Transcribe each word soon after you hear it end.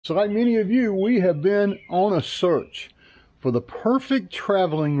So like many of you, we have been on a search for the perfect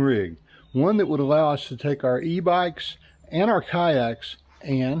traveling rig. One that would allow us to take our e-bikes and our kayaks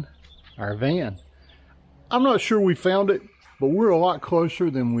and our van. I'm not sure we found it, but we're a lot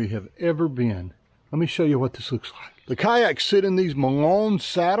closer than we have ever been. Let me show you what this looks like. The kayaks sit in these Malone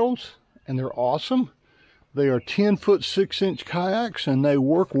saddles, and they're awesome. They are 10-foot 6-inch kayaks, and they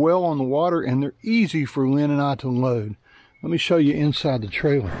work well on the water, and they're easy for Lynn and I to load. Let me show you inside the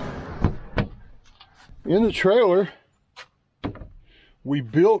trailer. In the trailer, we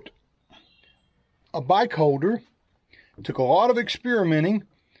built a bike holder. It took a lot of experimenting,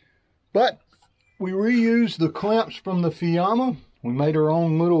 but we reused the clamps from the Fiamma. We made our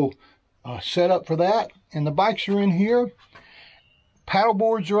own little setup for that, and the bikes are in here. Paddle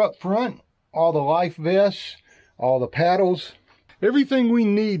boards are up front, all the life vests, all the paddles. Everything we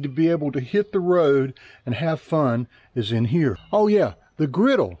need to be able to hit the road and have fun is in here. Oh yeah, the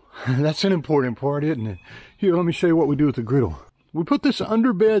griddle. That's an important part, isn't it? Here, let me show you what we do with the griddle. We put this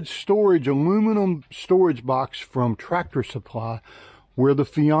underbed storage, aluminum storage box from Tractor Supply where the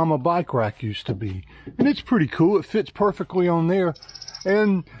Fiamma bike rack used to be. And it's pretty cool. It fits perfectly on there.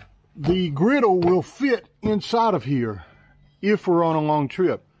 And the griddle will fit inside of here if we're on a long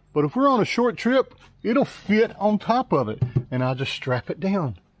trip. But if we're on a short trip, it'll fit on top of it. And I just strap it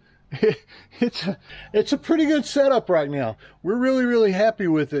down. It's a pretty good setup right now. We're really happy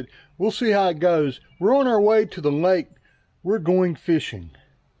with it. We'll see how it goes. We're on our way to the lake. We're going fishing.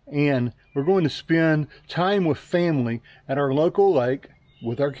 And we're going to spend time with family at our local lake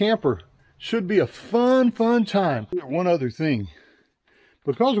with our camper. Should be a fun time. One other thing.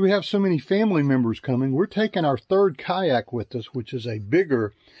 Because we have so many family members coming, we're taking our third kayak with us, which is a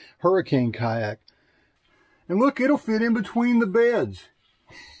bigger hurricane kayak. And look, it'll fit in between the beds.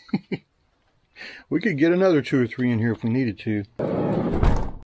 We could get another 2 or 3 in here if we needed to.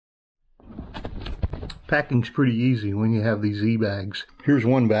 Packing's pretty easy when you have these e-bags. Here's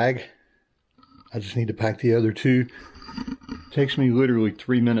one bag. I just need to pack the other 2. It takes me literally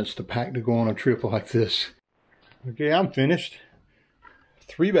 3 minutes to pack to go on a trip like this. Okay, I'm finished.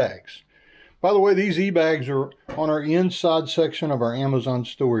 3 bags. By the way, these e-bags are on our inside section of our Amazon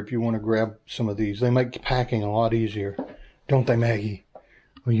store if you want to grab some of these. They make packing a lot easier. Don't they, Maggie?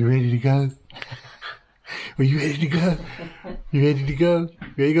 Are you ready to go? Are you ready to go? You ready to go? You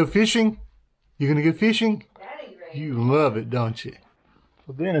ready to go fishing? You gonna go fishing? Daddy's ready. You love it, don't you?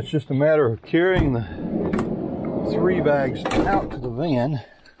 So then it's just a matter of carrying the 3 bags out to the van.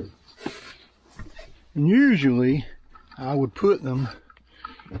 And usually I would put them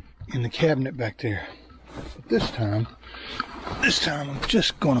in the cabinet back there. But this time I'm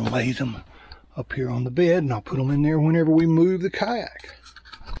just gonna lay them up here on the bed, and I'll put them in there whenever we move the kayak.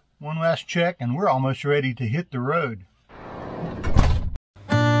 One last check and we're almost ready to hit the road.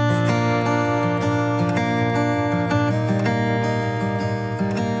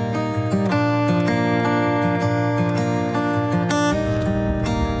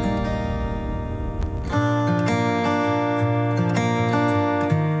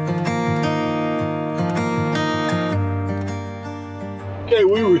 Okay,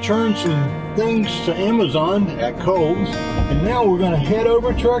 we returned some things to Amazon at Kohl's, and now we're going to head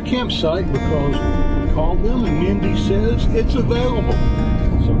over to our campsite because we called them and Mindy says it's available.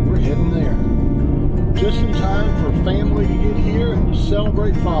 So we're heading there. Just in time for family to get here and to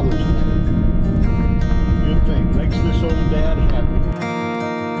celebrate Father's Day. Good thing. Makes this old dad happy.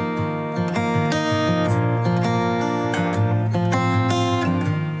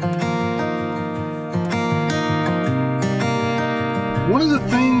 One of the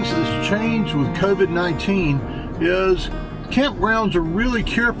things that's changed with COVID-19 is campgrounds are really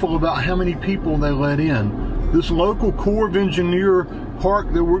careful about how many people they let in. This local Corps of Engineer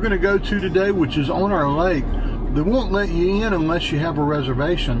park that we're going to go to today, which is on our lake, they won't let you in unless you have a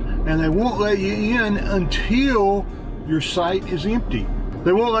reservation, and they won't let you in until your site is empty.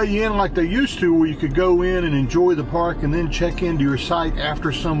 They won't let you in like they used to, where you could go in and enjoy the park and then check into your site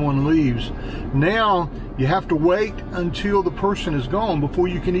after someone leaves. Now you have to wait until the person is gone before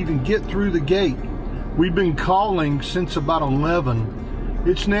you can even get through the gate. We've been calling since about 11.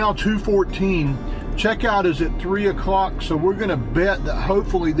 It's now 2:14. Checkout is at 3 o'clock, so we're going to bet that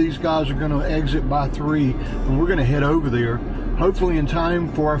hopefully these guys are going to exit by 3, and we're going to head over there, hopefully in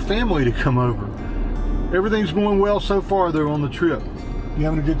time for our family to come over. Everything's going well so far though on the trip. You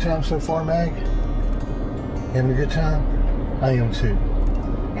having a good time so far, Mag? Having a good time? I am too.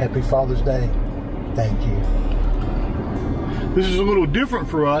 Happy Father's Day. Thank you. This is a little different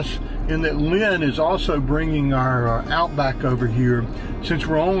for us in that Lynn is also bringing our Outback over here, since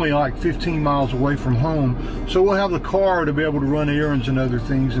we're only like 15 miles away from home. So we'll have the car to be able to run errands and other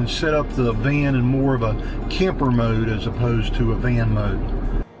things, and set up the van in more of a camper mode as opposed to a van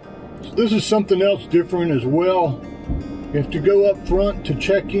mode. So this is something else different as well. You have to go up front to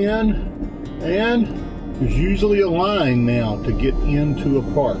check in, and there's usually a line now to get into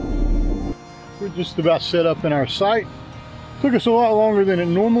a park. We're just about set up in our site. Took us a lot longer than it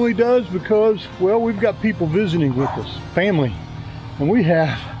normally does because, well, we've got people visiting with us, family, and we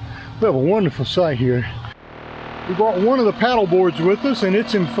have a wonderful site here. We brought one of the paddle boards with us, and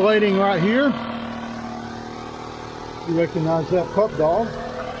it's inflating right here. You recognize that pup dog?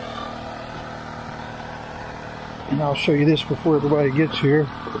 And I'll show you this before everybody gets here.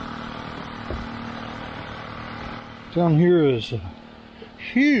 Down here is a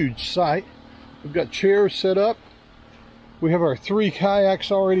huge site. We've got chairs set up. We have our 3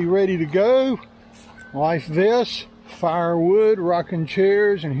 kayaks already ready to go. Life vests, firewood, rocking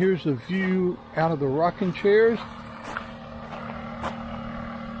chairs, and here's the view out of the rocking chairs.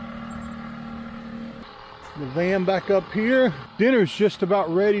 The van back up here. Dinner's just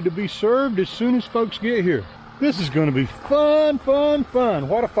about ready to be served as soon as folks get here. This is going to be fun, fun, fun.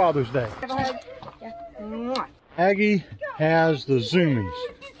 What a Father's Day. Maggie has the zoomies.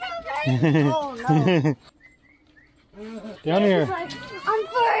 Oh, no. Down here. I'm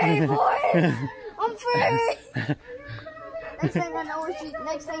furry, boys. I'm furry.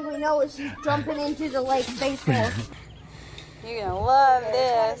 Next thing we know is she's jumping into the lake baseball. You're gonna love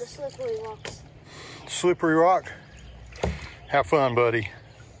this. The slippery rocks. Slippery rock. Have fun, buddy.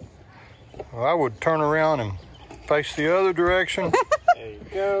 Well, I would turn around and face the other direction. There you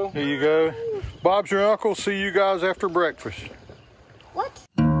go. There you go. Bob's your uncle. See you guys after breakfast. What?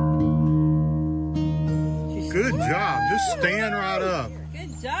 Good job. Just stand right up.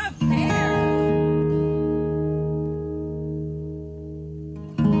 Good job, Pear.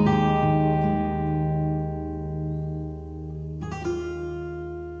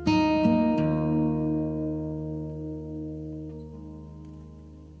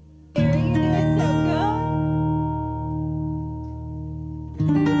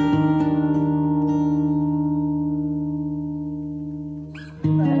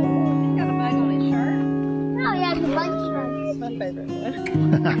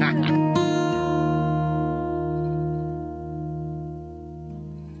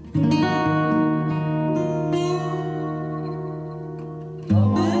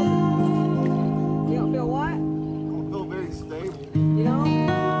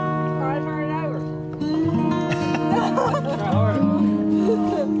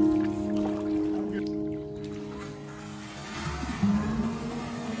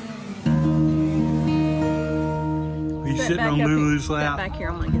 Sitting on Lulu's lap. Back here,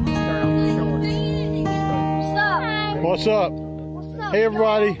 I'm gonna get the dirt off the shorts. What's up? What's up? Hey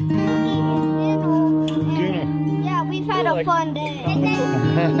everybody. Dinner. Yeah, we've had a fun day.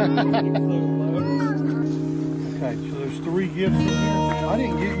 Okay, so there's 3 gifts in here. I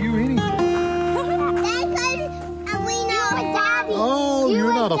didn't get you anything. Oh,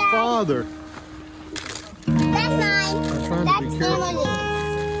 you're not a father. That's mine. That's Emily.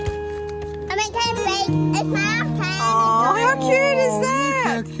 I mean, it's my Oh, how cute is that?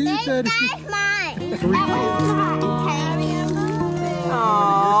 How cute that is. That's mine. 3 gifts.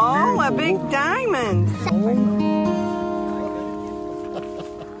 Oh, a big diamond.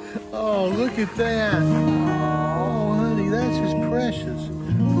 Oh, look at that. Oh, honey, that's just precious.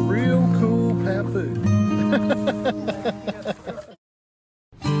 Real cool papoose.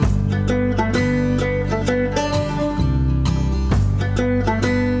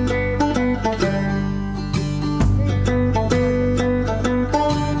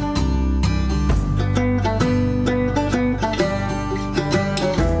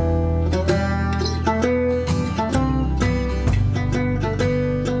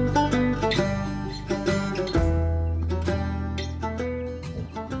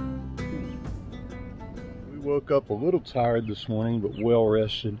 Woke up a little tired this morning, but well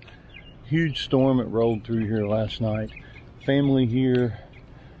rested. Huge storm that rolled through here last night. Family here.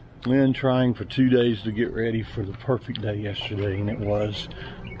 Lynn trying for 2 days to get ready for the perfect day yesterday, and it was.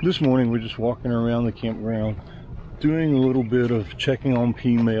 This morning we're just walking around the campground, doing a little bit of checking on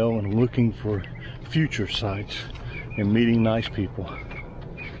P-mail and looking for future sites and meeting nice people.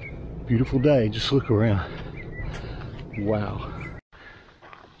 Beautiful day, just look around. Wow.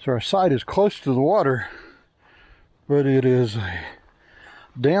 So our site is close to the water, but it is a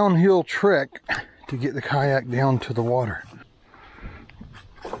downhill trek to get the kayak down to the water.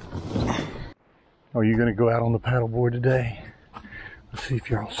 Are you going to go out on the paddleboard today? Let's see if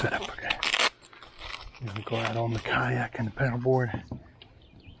you're all set up. Okay. Gonna go out on the kayak and the paddleboard.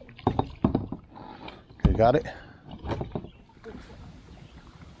 Okay, got it? Gonna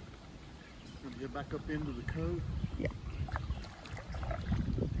get back up into the cove? Yeah.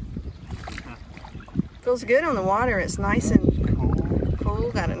 Feels good on the water. It's nice and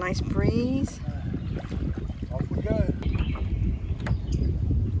cool. Got a nice breeze. Off we go.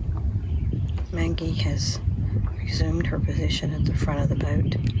 Maggie has resumed her position at the front of the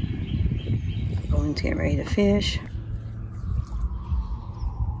boat. Owen's getting ready to fish.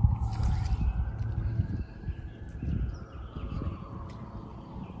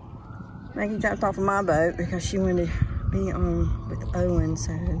 Maggie dropped off of my boat because she wanted to be on with Owen,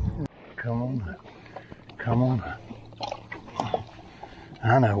 so. Come on. Come on.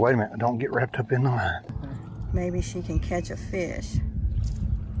 I know, wait a minute, don't get wrapped up in the line. Maybe she can catch a fish.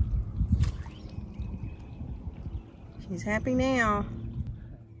 She's happy now.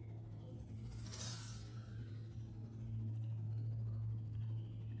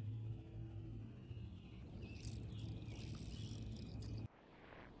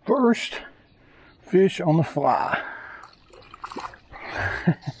 First fish on the fly.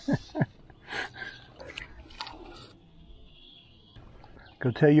 Go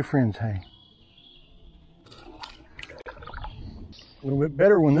tell your friends, hey. A little bit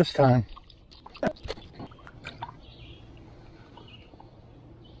better one this time.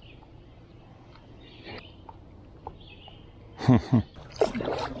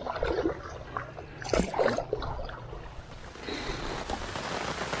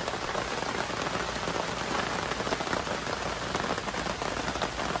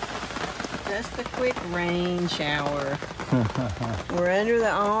 Just a quick rain shower. We're under the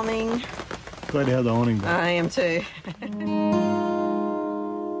awning. Glad to have the awning back. I am too.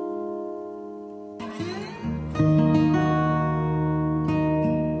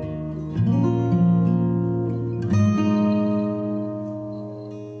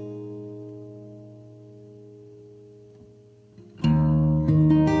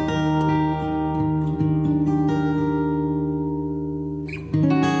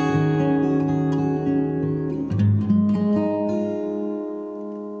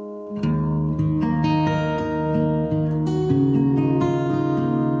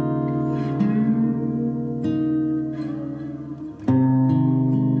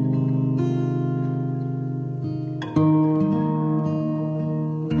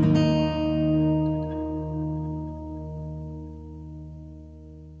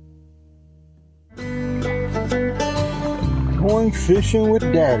 Going fishing with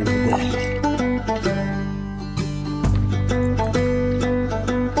Daddy today.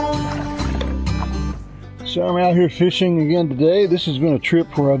 So I'm out here fishing again today. This has been a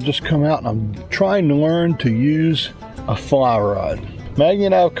trip where I've just come out and I'm trying to learn to use a fly rod. Maggie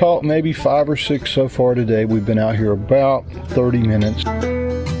and I have caught maybe 5 or 6 so far today. We've been out here about 30 minutes.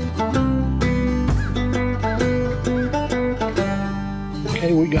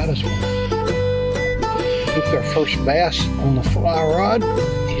 Okay, we got us one. Hooked our first bass on the fly rod.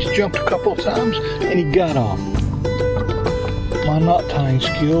 He's jumped a couple of times and he got on. My knot tying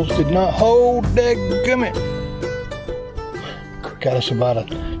skills did not hold, dadgummit. Got us about a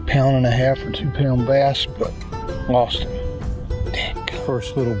 1.5 pound or 2 pound bass, but lost him.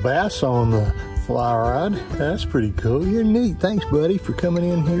 First little bass on the fly rod. That's pretty cool. You're neat. Thanks, buddy, for coming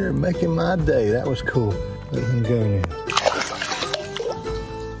in here and making my day. That was cool. Let him go now.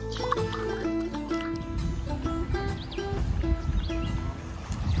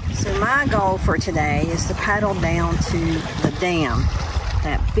 So my goal for today is to paddle down to the dam,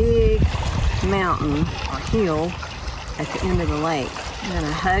 that big mountain or hill at the end of the lake. I'm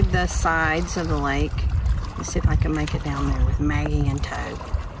gonna hug the sides of the lake and see if I can make it down there with Maggie in tow.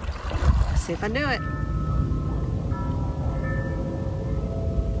 Let's see if I do it.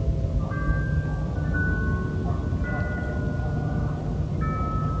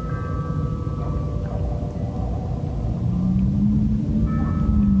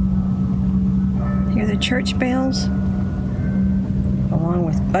 Hear the church bells along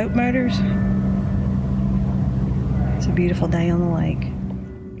with boat motors. It's a beautiful day on the lake.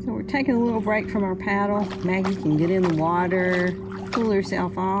 So we're taking a little break from our paddle. Maggie can get in the water, cool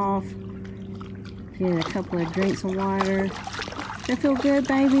herself off, get a couple of drinks of water. Does that feel good,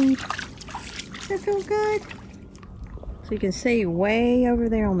 baby? Does that feel good? So you can see way over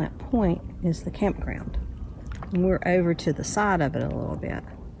there on that point is the campground. And we're over to the side of it a little bit.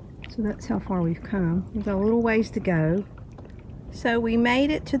 So that's how far we've come. We've got a little ways to go. So we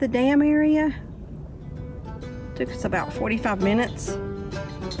made it to the dam area. Took us about 45 minutes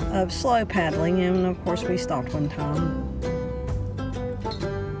of slow paddling, and of course we stopped one time.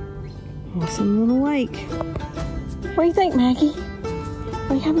 Awesome little lake. What do you think, Maggie?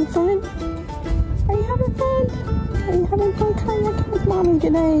 Are you having fun? Are you having fun? Are you having fun kayaking with Mommy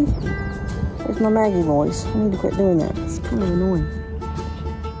today? There's my Maggie voice. I need to quit doing that. It's kind of annoying.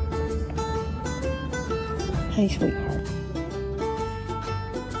 Hey, sweetheart.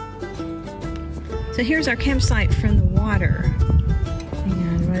 So here's our campsite from the water.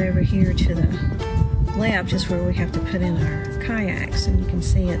 And right over here to the left is where we have to put in our kayaks. And you can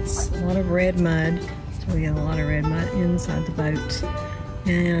see it's a lot of red mud. So we got a lot of red mud inside the boats.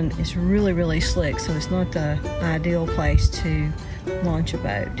 And it's really, really slick. So it's not the ideal place to launch a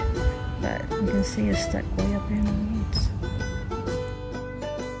boat. But you can see it's stuck way up there in the woods.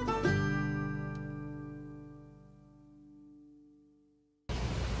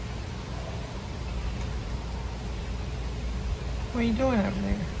 What are you doing over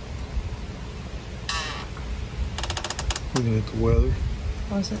there? Looking at the weather.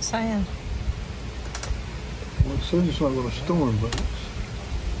 What's it saying? Well, it says it's not going to storm, but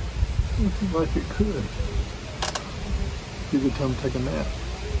it's looking like it could. Be a good time to take a nap.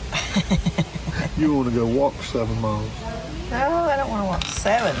 You want to go walk 7 miles. No, I don't want to walk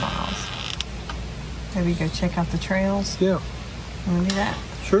 7 miles. Maybe go check out the trails? Yeah. You want to do that?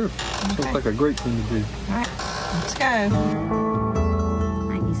 Sure. Okay. Sounds like a great thing to do. All right, let's go.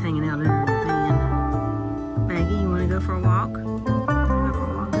 Maggie's hanging out under the van. Maggie, you want to go for a walk? You want to go for a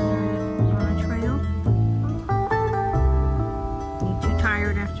walk on a trail? You too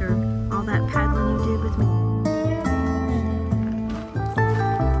tired after all that paddling you did with me?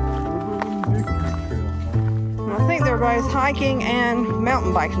 I think they're both hiking and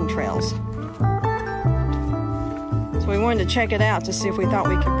mountain biking trails. So we wanted to check it out to see if we thought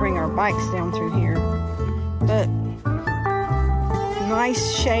we could bring our bikes down through here. But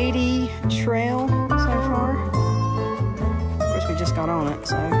nice shady trail so far. Of course we just got on it,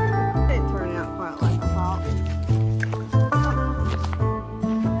 so it didn't turn out quite like I thought.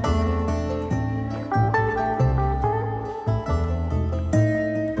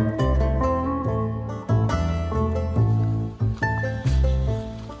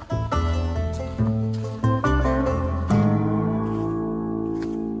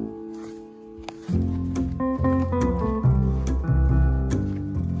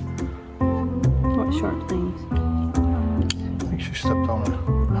 Sharp things. I think she stepped on a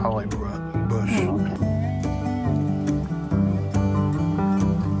holly bush. Oh,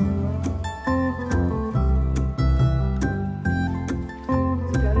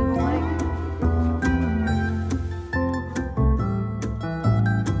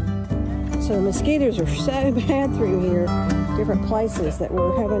 okay. So the mosquitoes are so bad through here, different places, that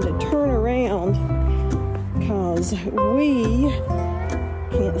we're having to turn around because we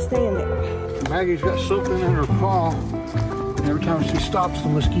can't stand it. Maggie's got something in her paw. Every time she stops, the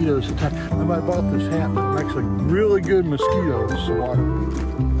mosquitoes attack. Nobody bought this hat, but it makes a really good mosquito swatter.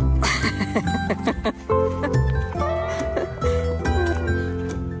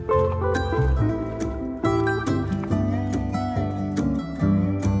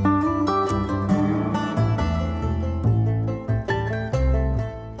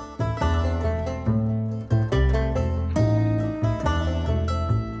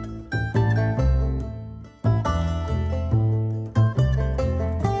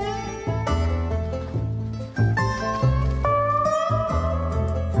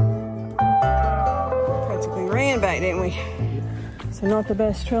 Back, didn't we? So not the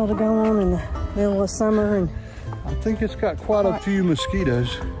best trail to go on in the middle of summer. And I think it's got quite a few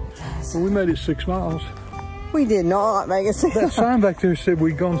mosquitoes. Well, we made it 6 miles. We did not make it 6 miles. That sign back there said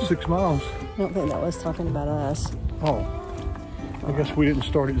we'd gone 6 miles. I don't think that was talking about us. Oh, I guess we didn't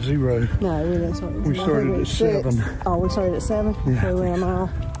start at 0. No, we didn't start at 0. We started at 7. Oh, we started at 7? Yeah. So we went a mile.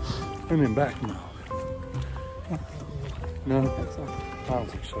 And then back a mile. No, I don't think so. I don't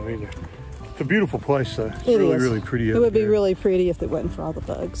think so either. It's a beautiful place, though. It's It really, is. really pretty. It would be really pretty if it wasn't for all the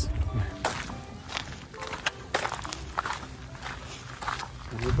bugs.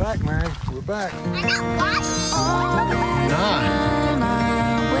 We're back, Mary. We're back. I'm not washing.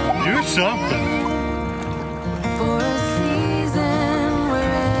 Nice. Do something. For a season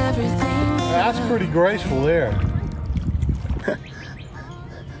where everything That's pretty graceful there.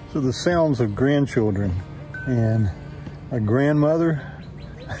 So the sounds of grandchildren and a grandmother.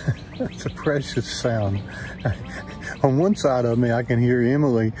 That's a precious sound. On one side of me, I can hear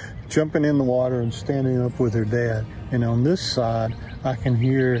Emily jumping in the water and standing up with her dad. And on this side, I can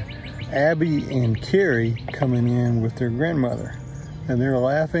hear Abby and Carrie coming in with their grandmother. And they're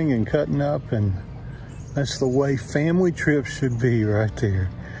laughing and cutting up, and that's the way family trips should be right there.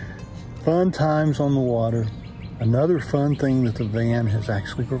 Fun times on the water, Another fun thing that the van has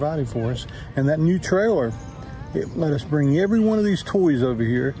actually provided for us, and that new trailer, it let us bring every one of these toys over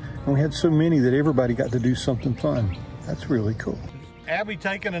here, and we had so many that everybody got to do something fun. That's really cool. Abby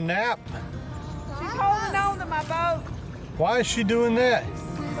taking a nap. She's holding on to my boat Why is she doing that? so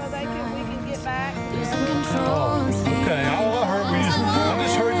we can get back. Losing control and fear. Okay, all I heard was I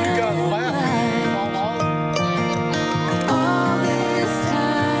just heard you guys laughing. All this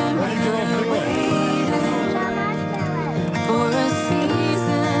time What are you girls doing? for a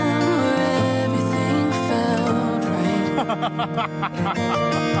season where everything felt right.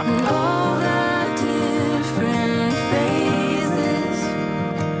 And all the different phases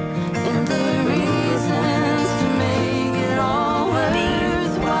and the reasons to make it all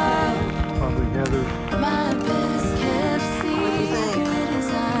worthwhile. Probably Heather. My best kept secret is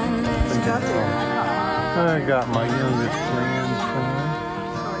I let you I got my youngest grandson.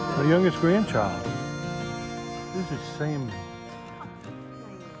 My youngest grandchild. This is Sam.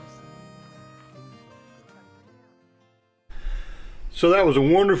 So that was a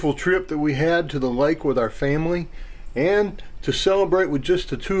wonderful trip that we had to the lake with our family, and to celebrate with just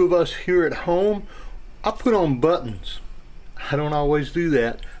the two of us here at home, I put on buttons. I don't always do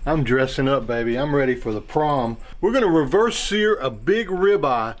that. I'm dressing up, baby. I'm ready for the prom. We're gonna reverse sear a big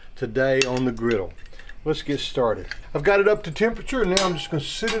ribeye today on the griddle. Let's get started. I've got it up to temperature, and now I'm just gonna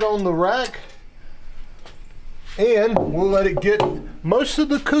sit it on the rack, and we'll let it get, most of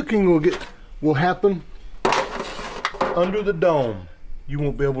the cooking will happen under the dome. You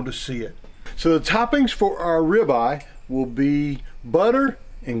won't be able to see it. So the toppings for our ribeye will be butter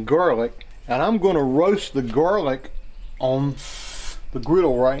and garlic, and I'm going to roast the garlic on the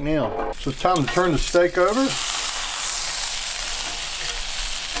griddle right now. So it's time to turn the steak over.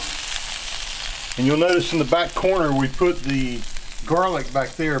 And you'll notice in the back corner we put the garlic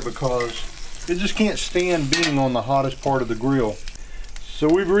back there because it just can't stand being on the hottest part of the grill. So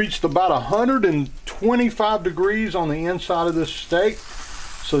we've reached about 125 degrees on the inside of this steak.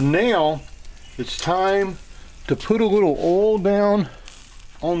 So now it's time to put a little oil down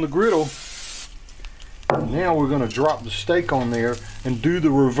on the griddle. Now we're going to drop the steak on there and do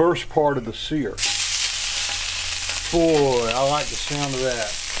the reverse part of the sear. Boy, I like the sound of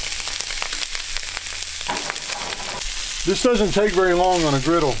that. This doesn't take very long on a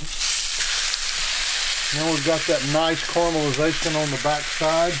griddle. Now we've got that nice caramelization on the back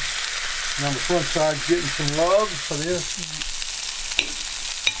side. Now the front side's getting some love for this.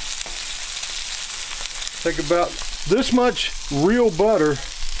 Take about this much real butter.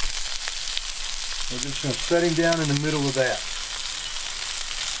 We're just going to set him down in the middle of that.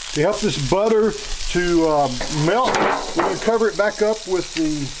 To help this butter to melt, we're going to cover it back up with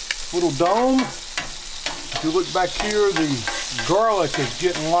the little dome. If you look back here, the garlic is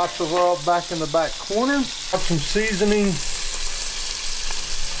getting lots of love back in the back corner. Got some seasoning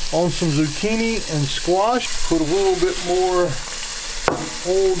on some zucchini and squash. Put a little bit more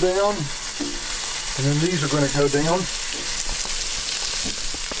oil down, and then these are going to go down.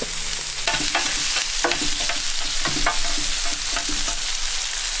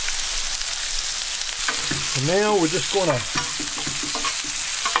 And now we're just going to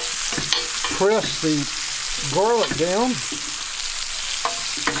press the garlic down.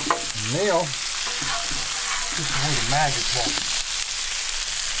 And now, this is where the magic happens.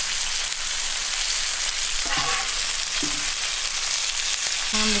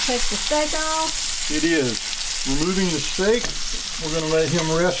 Time to take the steak off. It is. Removing the steak, we're going to let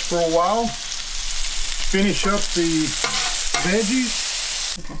him rest for a while. Finish up the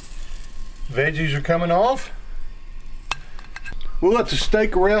veggies. Okay. Veggies are coming off. We'll let the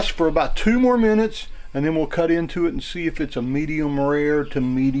steak rest for about 2 more minutes, and then we'll cut into it and see if it's a medium rare to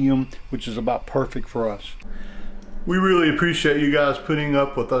medium, which is about perfect for us. We really appreciate you guys putting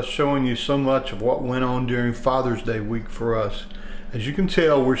up with us showing you so much of what went on during Father's Day week for us. As you can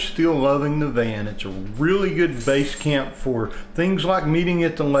tell, we're still loving the van. It's a really good base camp for things like meeting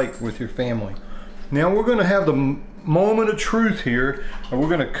at the lake with your family. Now we're going to have the moment of truth here, and we're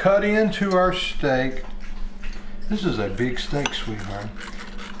going to cut into our steak. This is a big steak, sweetheart.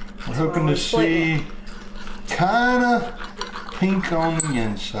 We're hoping to see kind of pink on the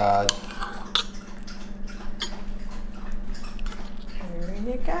inside. There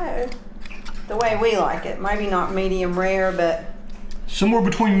you go. The way we like it. Maybe not medium rare, but Somewhere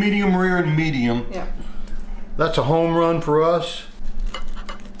between medium rare and medium. yeah. That's a home run for us.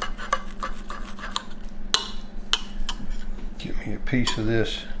 Give me a piece of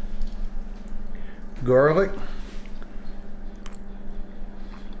this garlic.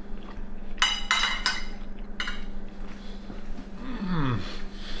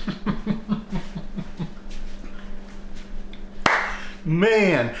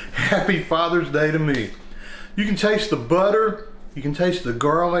 Man, happy Father's Day to me. You can taste the butter, you can taste the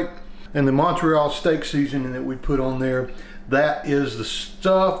garlic, and the Montreal steak seasoning that we put on there. That is the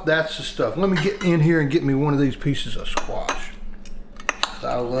stuff, that's the stuff. Let me get in here and get me one of these pieces of squash.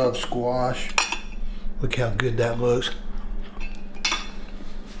 I love squash. Look how good that looks.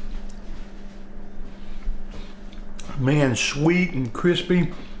 Man, sweet and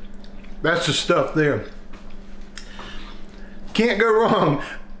crispy. That's the stuff there. Can't go wrong.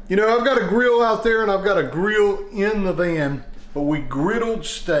 You know, I've got a grill out there and I've got a grill in the van, but we griddled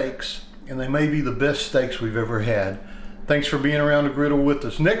steaks and they may be the best steaks we've ever had. Thanks for being around the griddle with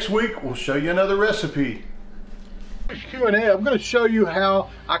us. Next week, we'll show you another recipe. Q&A, I'm going to show you how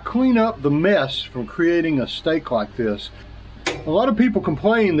I clean up the mess from creating a steak like this. A lot of people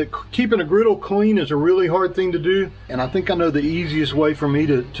complain that keeping a griddle clean is a really hard thing to do, and I think I know the easiest way for me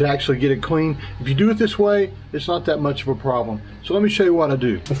to actually get it clean. If you do it this way, it's not that much of a problem. So let me show you what I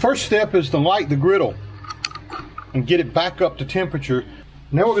do. The first step is to light the griddle and get it back up to temperature.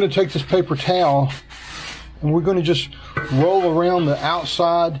 Now we're going to take this paper towel and we're going to just roll around the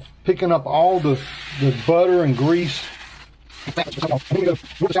outside, picking up all the butter and grease. And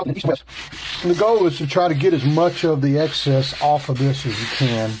the goal is to try to get as much of the excess off of this as you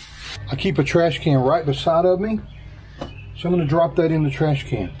can. I keep a trash can right beside of me, so I'm going to drop that in the trash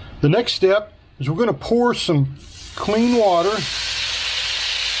can. The next step is we're going to pour some clean water onto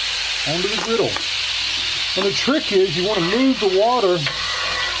the griddle. And the trick is you want to move the water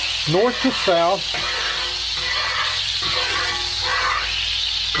north to south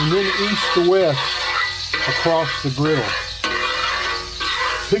and then east to west across the griddle,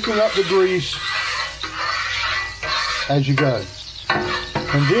 picking up the grease as you go.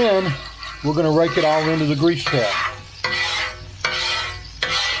 And then we're going to rake it all into the grease trap.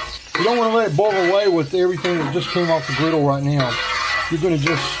 You don't want to let it boil away with everything that just came off the griddle right now. You're going to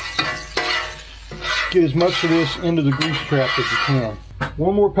just get as much of this into the grease trap as you can.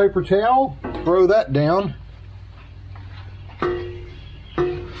 One more paper towel, throw that down.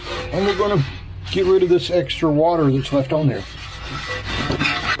 And we're going to get rid of this extra water that's left on there.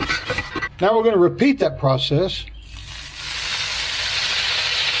 Now we're going to repeat that process.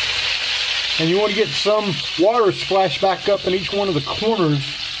 And you want to get some water splashed back up in each one of the corners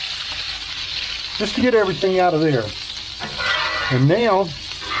just to get everything out of there. And now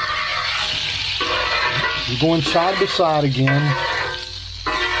you're going side to side again.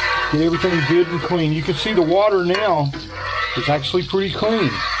 Get everything good and clean. You can see the water now is actually pretty clean.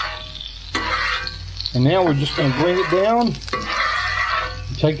 And now we're just going to bring it down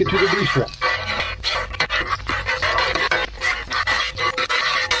and take it to the grease trap.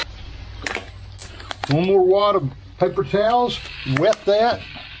 One more wad of paper towels, wet that,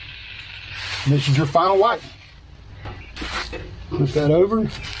 and this is your final wipe. Flip that over.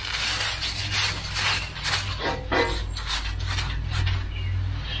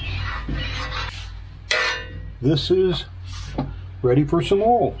 This is ready for some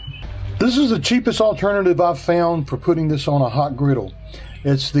oil. This is the cheapest alternative I've found for putting this on a hot griddle.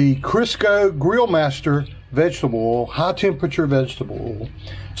 It's the Crisco Grill Master vegetable oil, high temperature vegetable oil.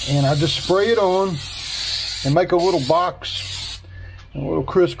 And I just spray it on and make a little box, a little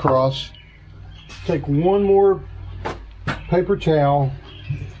crisscross. Take one more paper towel,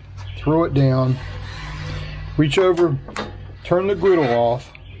 throw it down, reach over, turn the griddle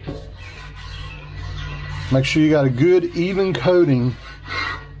off. Make sure you got a good even coating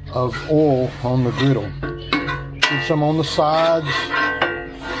of oil on the griddle. Get some on the sides.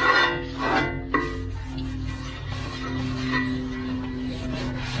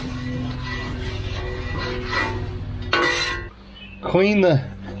 Clean the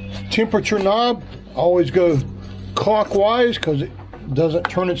temperature knob. Always go clockwise because it doesn't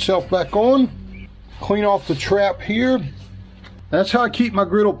turn itself back on. Clean off the trap here. That's how I keep my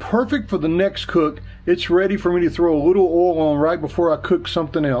griddle perfect for the next cook. It's ready for me to throw a little oil on right before I cook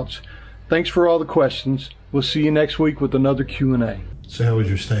something else. Thanks for all the questions. We'll see you next week with another Q&A. So how was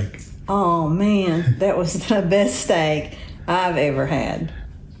your steak? Oh man, that was the best steak I've ever had.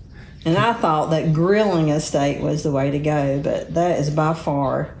 And I thought that grilling a steak was the way to go, but that is by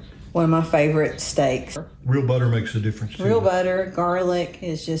far one of my favorite steaks. Real butter makes a difference too. Real butter, garlic,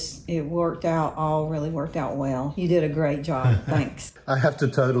 is just, it worked out, really worked out well. You did a great job, thanks. I have to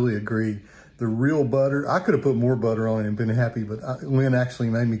totally agree. The real butter, I could have put more butter on it and been happy, but Lynn actually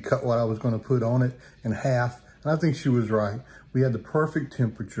made me cut what I was going to put on it in half. And I think she was right. We had the perfect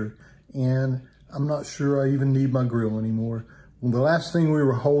temperature, and I'm not sure I even need my grill anymore. Well, the last thing we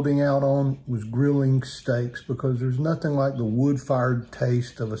were holding out on was grilling steaks, because there's nothing like the wood-fired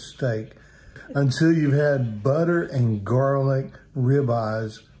taste of a steak. until you've had butter and garlic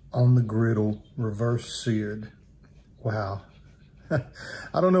ribeyes on the griddle, reverse seared. Wow.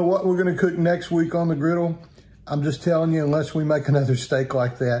 I don't know what we're gonna cook next week on the griddle. I'm just telling you, unless we make another steak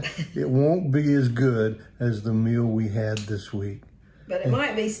like that, it won't be as good as the meal we had this week. But it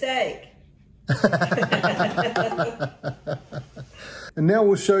might be steak. And now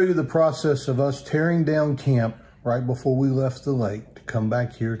we'll show you the process of us tearing down camp right before we left the lake to come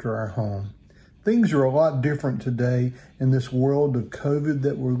back here to our home. Things are a lot different today in this world of COVID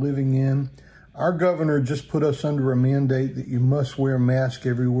that we're living in. Our governor just put us under a mandate that you must wear a mask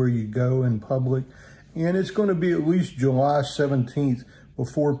everywhere you go in public. And it's going to be at least July 17th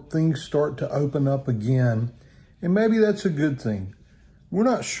before things start to open up again. And maybe that's a good thing. We're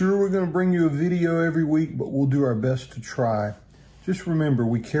not sure we're going to bring you a video every week, but we'll do our best to try. Just remember,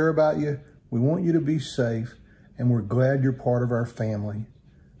 we care about you, we want you to be safe, and we're glad you're part of our family.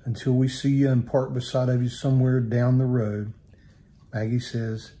 Until we see you and park beside of you somewhere down the road, Maggie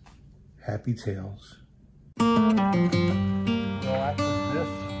says, happy tales.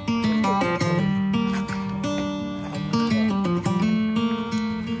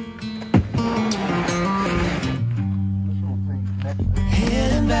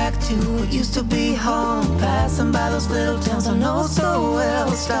 To what used to be home, passing by those little towns I know so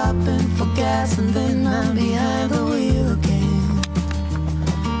well, stopping for gas and then I'm behind the wheel again.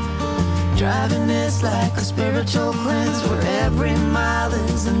 Driving is like a spiritual cleanse where every mile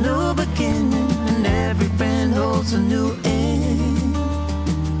is a new beginning and every bend holds a new end.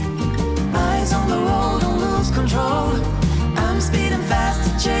 Eyes on the road, don't lose control. I'm speeding fast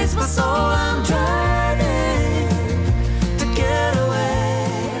to chase my soul. I'm driving to get away.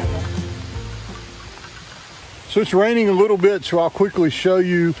 So it's raining a little bit, so I'll quickly show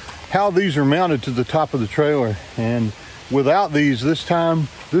you how these are mounted to the top of the trailer. And without these this time,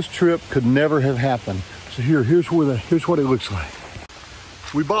 this trip could never have happened. So here's what it looks like.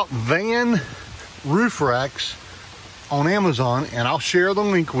 We bought van roof racks on Amazon, and I'll share the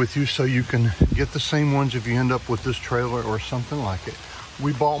link with you so you can get the same ones if you end up with this trailer or something like it.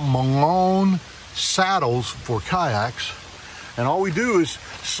 We bought Malone saddles for kayaks, and all we do is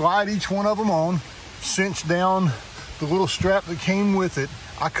slide each one of them on, cinch down the little strap that came with it.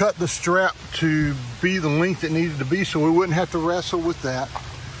 I cut the strap to be the length it needed to be so we wouldn't have to wrestle with that.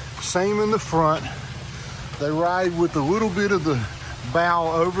 Same in the front. They ride with a little bit of the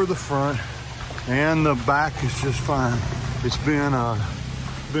bow over the front, and the back is just fine. It's been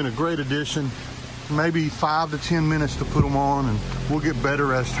a great addition. Maybe 5 to 10 minutes to put them on, and we'll get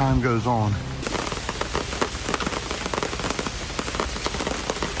better as time goes on.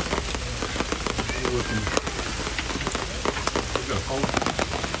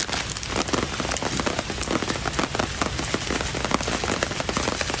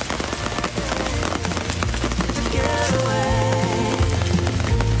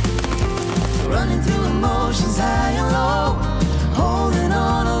 Running through emotions high and low, holding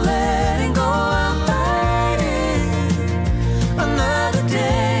on or letting go. I'm fighting another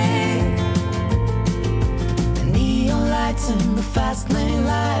day. The neon lights in the fast lane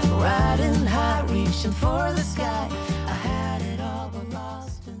life, riding high, reaching for the sky.